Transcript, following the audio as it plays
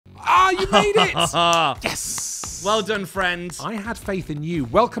Ah, you made it! Yes! Well done, friends. I had faith in you.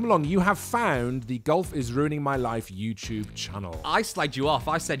 Welcome along. You have found the Golf is Ruining My Life YouTube channel. I slagged you off.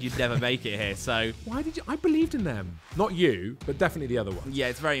 I said you'd never make it here, so... Why did you? I believed in them. Not you, but definitely the other ones. Yeah,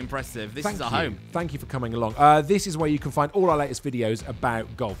 it's very impressive. This is our home. Thank you for coming along. This is where you can find all our latest videos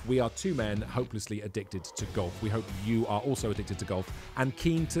about golf. We are two men hopelessly addicted to golf. We hope you are also addicted to golf and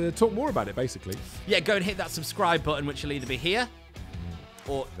keen to talk more about it, basically. Yeah, go and hit that subscribe button, which will either be here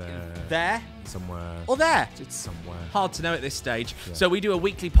or there. Somewhere. Or there. It's somewhere. Hard to know at this stage. Yeah. So we do a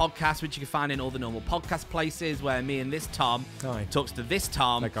weekly podcast, which you can find in all the normal podcast places, where me and this Tom talks to this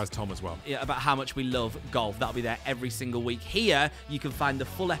Tom. That guy's Tom as well. Yeah, about how much we love golf. That'll be there every single week. Here, you can find the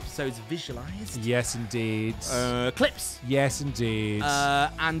full episodes visualized. Yes, indeed. Clips. Yes, indeed.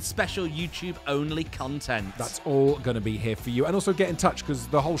 And special YouTube-only content. That's all going to be here for you. And also get in touch, because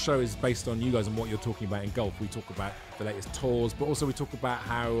the whole show is based on you guys and what you're talking about in golf. We talk about the latest tours, but also we talk about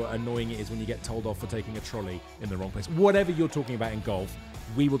how annoying it is when you get told off for taking a trolley in the wrong place. Whatever you're talking about in golf,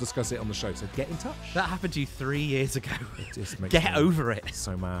 we will discuss it on the show, so get in touch. That happened to you 3 years ago. It just makes Get over it.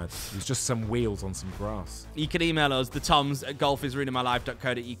 So mad. It was just some wheels on some grass. You can email us,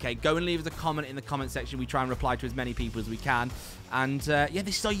 thetoms@golfisruiningmylife.co.uk. Go and leave us a comment in the comment section. We try and reply to as many people as we can. And yeah,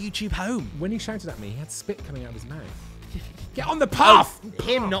 this is our YouTube home. When he shouted at me, he had spit coming out of his mouth. Get on the path! Oh,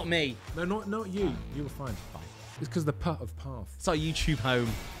 him, not me. No, not you. You were fine. It's because the putt of path. It's our YouTube home.